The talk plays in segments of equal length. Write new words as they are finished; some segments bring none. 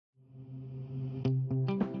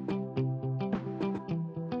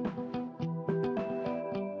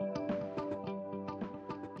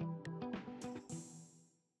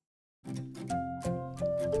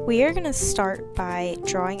We are going to start by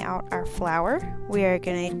drawing out our flower. We are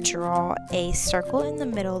going to draw a circle in the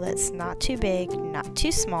middle that's not too big, not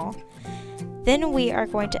too small. Then we are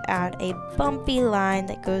going to add a bumpy line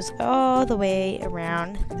that goes all the way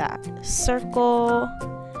around that circle.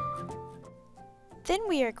 Then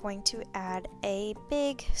we are going to add a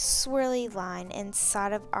big swirly line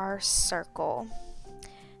inside of our circle.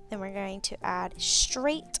 Then we're going to add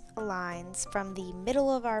straight lines from the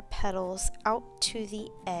middle of our petals out to the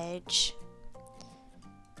edge.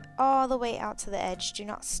 All the way out to the edge. Do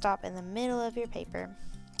not stop in the middle of your paper.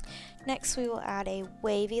 Next, we will add a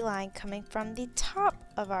wavy line coming from the top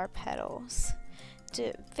of our petals. Do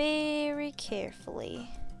it very carefully.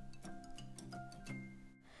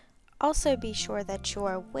 Also be sure that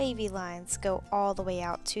your wavy lines go all the way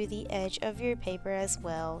out to the edge of your paper as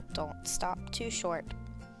well. Don't stop too short.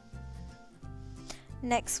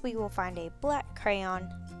 Next, we will find a black crayon.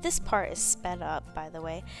 This part is sped up, by the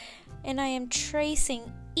way, and I am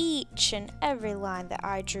tracing each and every line that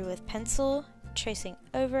I drew with pencil, tracing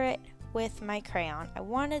over it with my crayon. I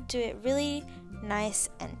want to do it really nice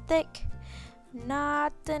and thick.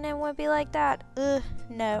 Not then it would be like that.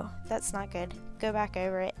 No, that's not good. Go back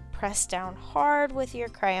over it. Press down hard with your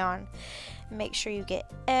crayon. Make sure you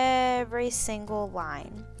get every single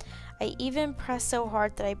line. I even press so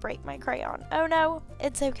hard that I break my crayon. Oh no,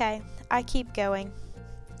 it's okay. I keep going.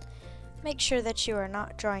 Make sure that you are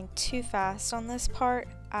not drawing too fast on this part.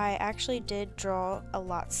 I actually did draw a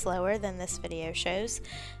lot slower than this video shows.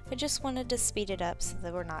 I just wanted to speed it up so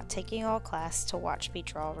that we're not taking all class to watch me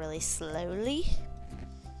draw really slowly.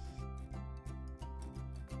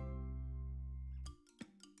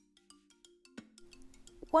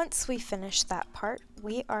 Once we finish that part,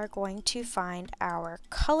 we are going to find our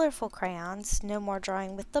colorful crayons. No more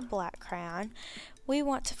drawing with the black crayon. We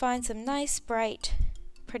want to find some nice, bright,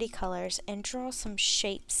 pretty colors and draw some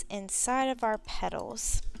shapes inside of our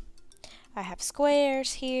petals. I have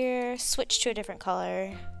squares here. Switch to a different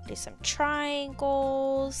color. Do some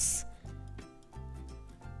triangles.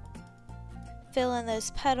 Fill in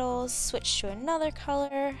those petals, switch to another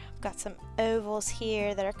color. I've got some ovals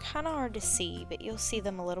here that are kind of hard to see, but you'll see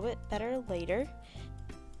them a little bit better later.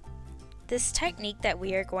 This technique that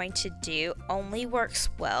we are going to do only works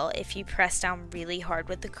well if you press down really hard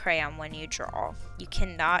with the crayon when you draw. You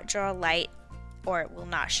cannot draw light or it will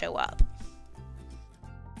not show up.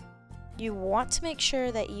 You want to make sure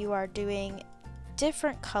that you are doing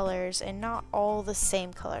different colors and not all the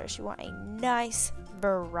same colors. You want a nice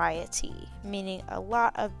variety, meaning a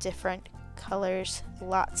lot of different colors,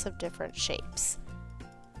 lots of different shapes.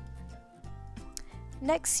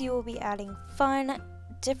 Next, you will be adding fun,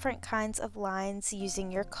 different kinds of lines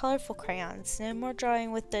using your colorful crayons. No more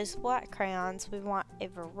drawing with those black crayons. We want a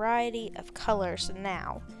variety of colors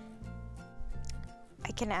now.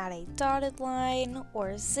 I can add a dotted line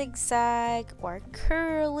or zigzag or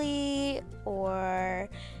curly or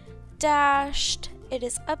dashed. It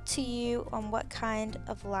is up to you on what kind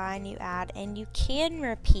of line you add, and you can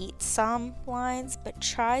repeat some lines, but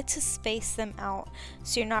try to space them out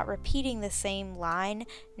so you're not repeating the same line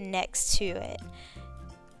next to it.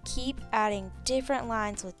 Keep adding different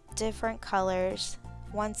lines with different colors,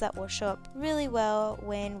 ones that will show up really well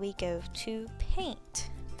when we go to paint.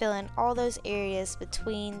 Fill in all those areas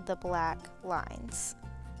between the black lines.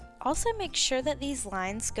 Also make sure that these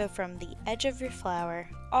lines go from the edge of your flower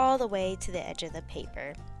all the way to the edge of the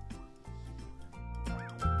paper.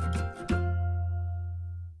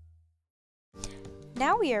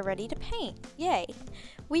 Now we are ready to paint. Yay!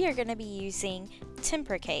 We are going to be using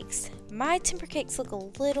temper cakes. My temper cakes look a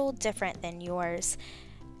little different than yours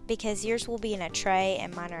because yours will be in a tray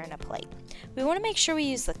and mine are in a plate. We want to make sure we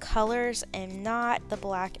use the colors and not the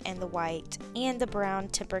black and the white and the brown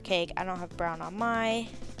temper cake. I don't have brown on my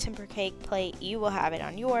temper cake plate. You will have it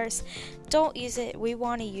on yours. Don't use it. We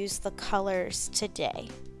want to use the colors today.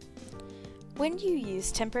 When you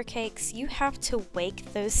use temper cakes, you have to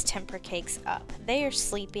wake those temper cakes up. They are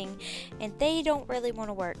sleeping and they don't really want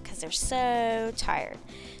to work because they're so tired.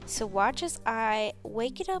 So watch as I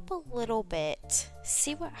wake it up a little bit.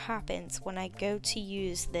 See what happens when I go to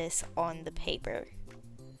use this on the paper.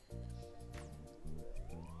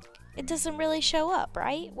 It doesn't really show up,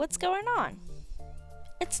 right? What's going on?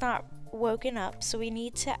 It's not woken up, so we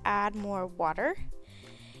need to add more water.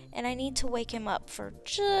 And I need to wake him up for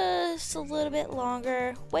just a little bit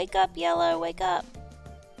longer. Wake up, Yellow, wake up.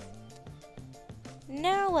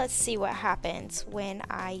 Now let's see what happens when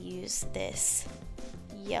I use this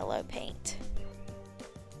yellow paint.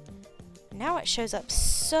 Now it shows up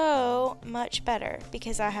so much better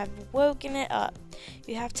because I have woken it up.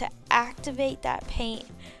 You have to activate that paint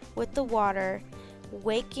with the water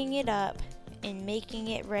waking it up and making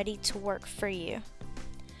it ready to work for you.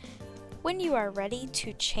 When you are ready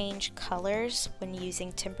to change colors when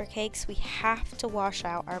using Timbercakes, we have to wash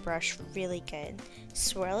out our brush really good.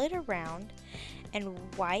 Swirl it around and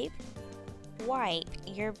wipe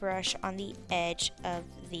your brush on the edge of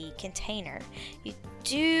the container. You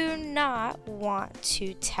do not want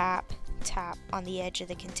to tap on the edge of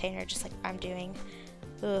the container just like I'm doing.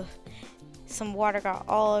 Ugh. Some water got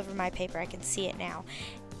all over my paper. I can see it now.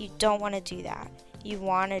 You don't want to do that. You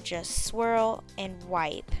want to just swirl and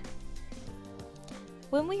wipe.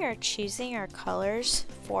 When we are choosing our colors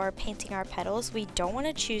for painting our petals, we don't want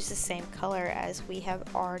to choose the same color as we have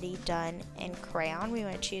already done in crayon. We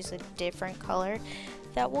want to choose a different color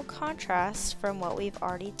that will contrast from what we've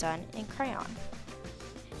already done in crayon.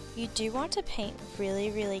 You do want to paint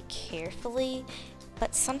really carefully,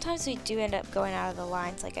 but sometimes we do end up going out of the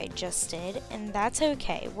lines like I just did, and that's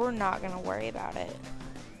okay. We're not going to worry about it.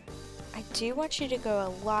 I do want you to go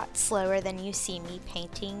a lot slower than you see me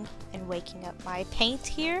painting and waking up my paint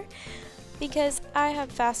here, because I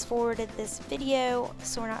have fast forwarded this video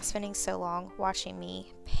so we're not spending so long watching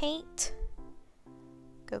me paint.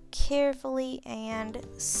 Go carefully and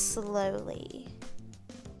slowly.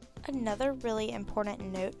 Another really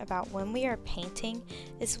important note about when we are painting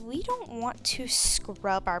is we don't want to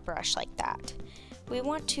scrub our brush like that. We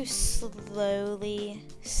want to slowly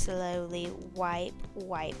wipe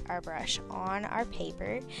our brush on our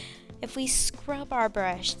paper. If we scrub our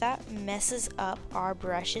brush, that messes up our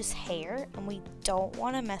brush's hair, and we don't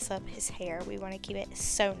want to mess up his hair. We want to keep it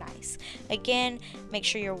so nice. Again, make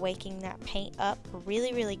sure you're waking that paint up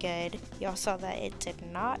really good. Y'all saw that it did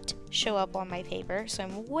not show up on my paper, so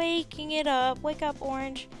I'm waking it up. Wake up,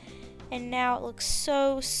 orange. And now it looks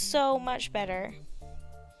so much better.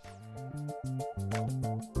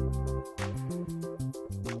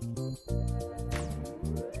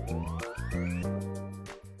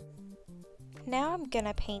 Now I'm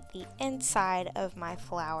gonna paint the inside of my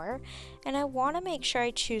flower, and I want to make sure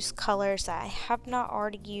I choose colors that I have not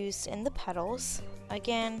already used in the petals.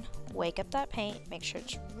 Again, wake up that paint, make sure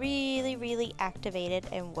it's really activated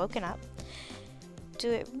and woken up. Do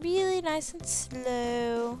it really nice and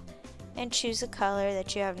slow, and choose a color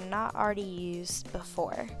that you have not already used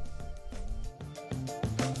before.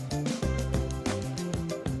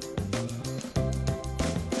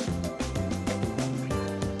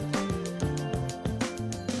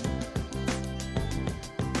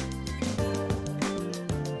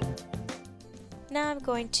 Now I'm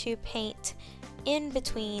going to paint in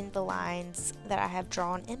between the lines that I have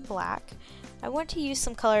drawn in black. I want to use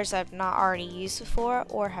some colors I've not already used before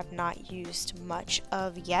or have not used much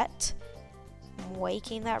of yet. I'm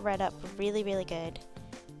waking that red up really good,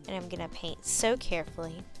 and I'm going to paint so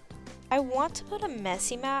carefully. I want to put a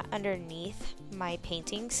messy mat underneath my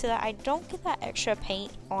painting so that I don't get that extra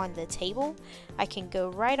paint on the table. I can go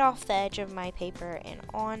right off the edge of my paper and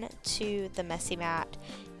on to the messy mat,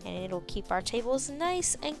 and it'll keep our tables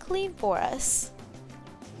nice and clean for us.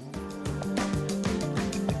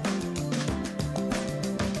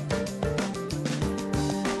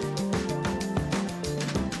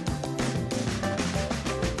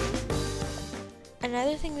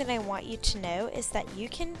 Another thing that I want you to know is that you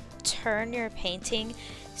can turn your painting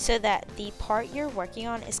so that the part you're working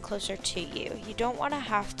on is closer to you. You don't want to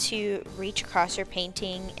have to reach across your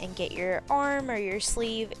painting and get your arm or your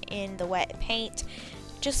sleeve in the wet paint.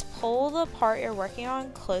 Just pull the part you're working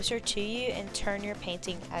on closer to you and turn your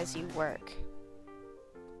painting as you work.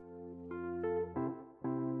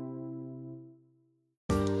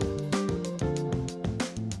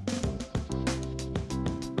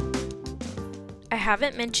 I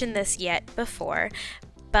haven't mentioned this yet before,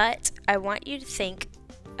 but I want you to think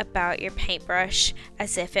about your paintbrush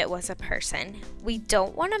as if it was a person. We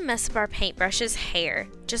don't want to mess up our paintbrush's hair.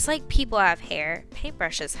 Just like people have hair,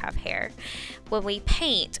 paintbrushes have hair. When we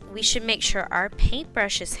paint, we should make sure our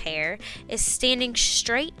paintbrush's hair is standing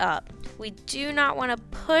straight up. We do not want to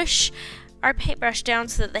push our paintbrush down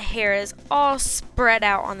so that the hair is all spread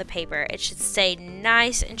out on the paper. It should stay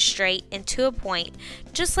nice and straight and to a point,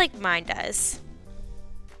 just like mine does.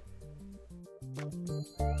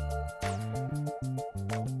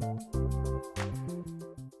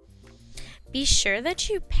 Be sure that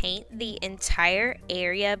you paint the entire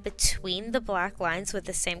area between the black lines with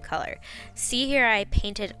the same color. See here, I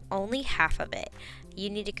painted only half of it. You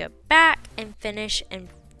need to go back and finish and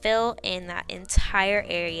fill in that entire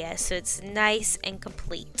area so it's nice and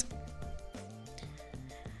complete.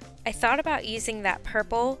 I I thought about using that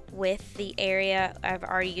purple with the area I've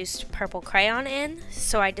already used purple crayon in,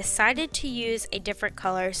 so I decided to use a different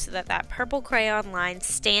color so that that purple crayon line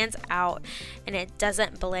stands out and it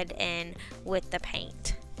doesn't blend in with the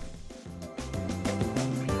paint.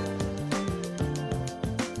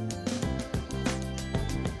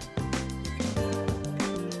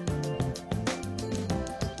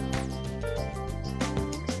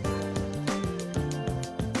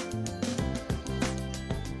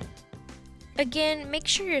 Again, make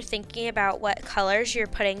sure you're thinking about what colors you're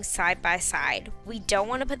putting side by side. We don't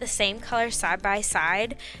want to put the same color side by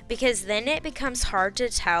side because then it becomes hard to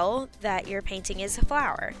tell that your painting is a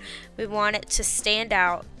flower. We want it to stand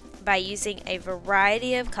out by using a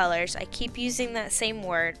variety of colors. I keep using that same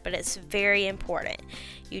word, but it's very important.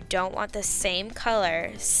 You don't want the same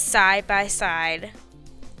color side by side.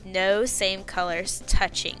 No same colors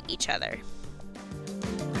touching each other.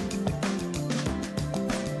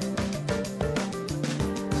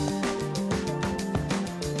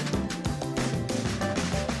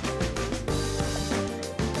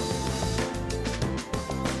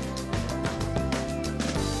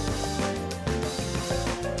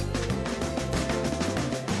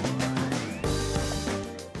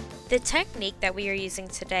 The technique that we are using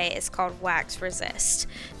today is called wax resist.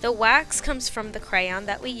 The wax comes from the crayon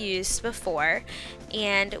that we used before,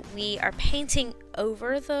 and we are painting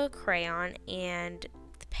over the crayon, and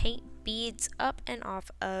the paint beads up and off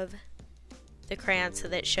of the crayon so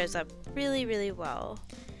that it shows up really, really well.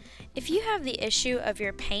 If you have the issue of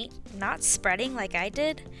your paint not spreading like I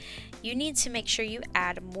did, you need to make sure you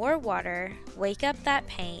add more water, wake up that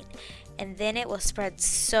paint, and then it will spread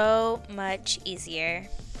so much easier.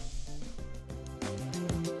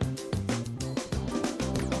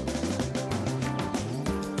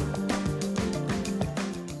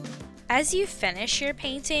 As you finish your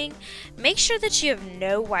painting, make sure that you have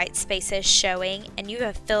no white spaces showing and you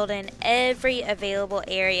have filled in every available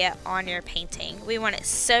area on your painting. We want it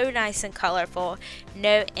so nice and colorful,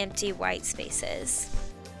 no empty white spaces.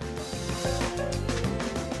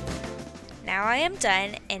 Now I am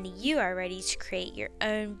done and you are ready to create your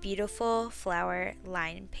own beautiful flower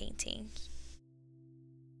line painting.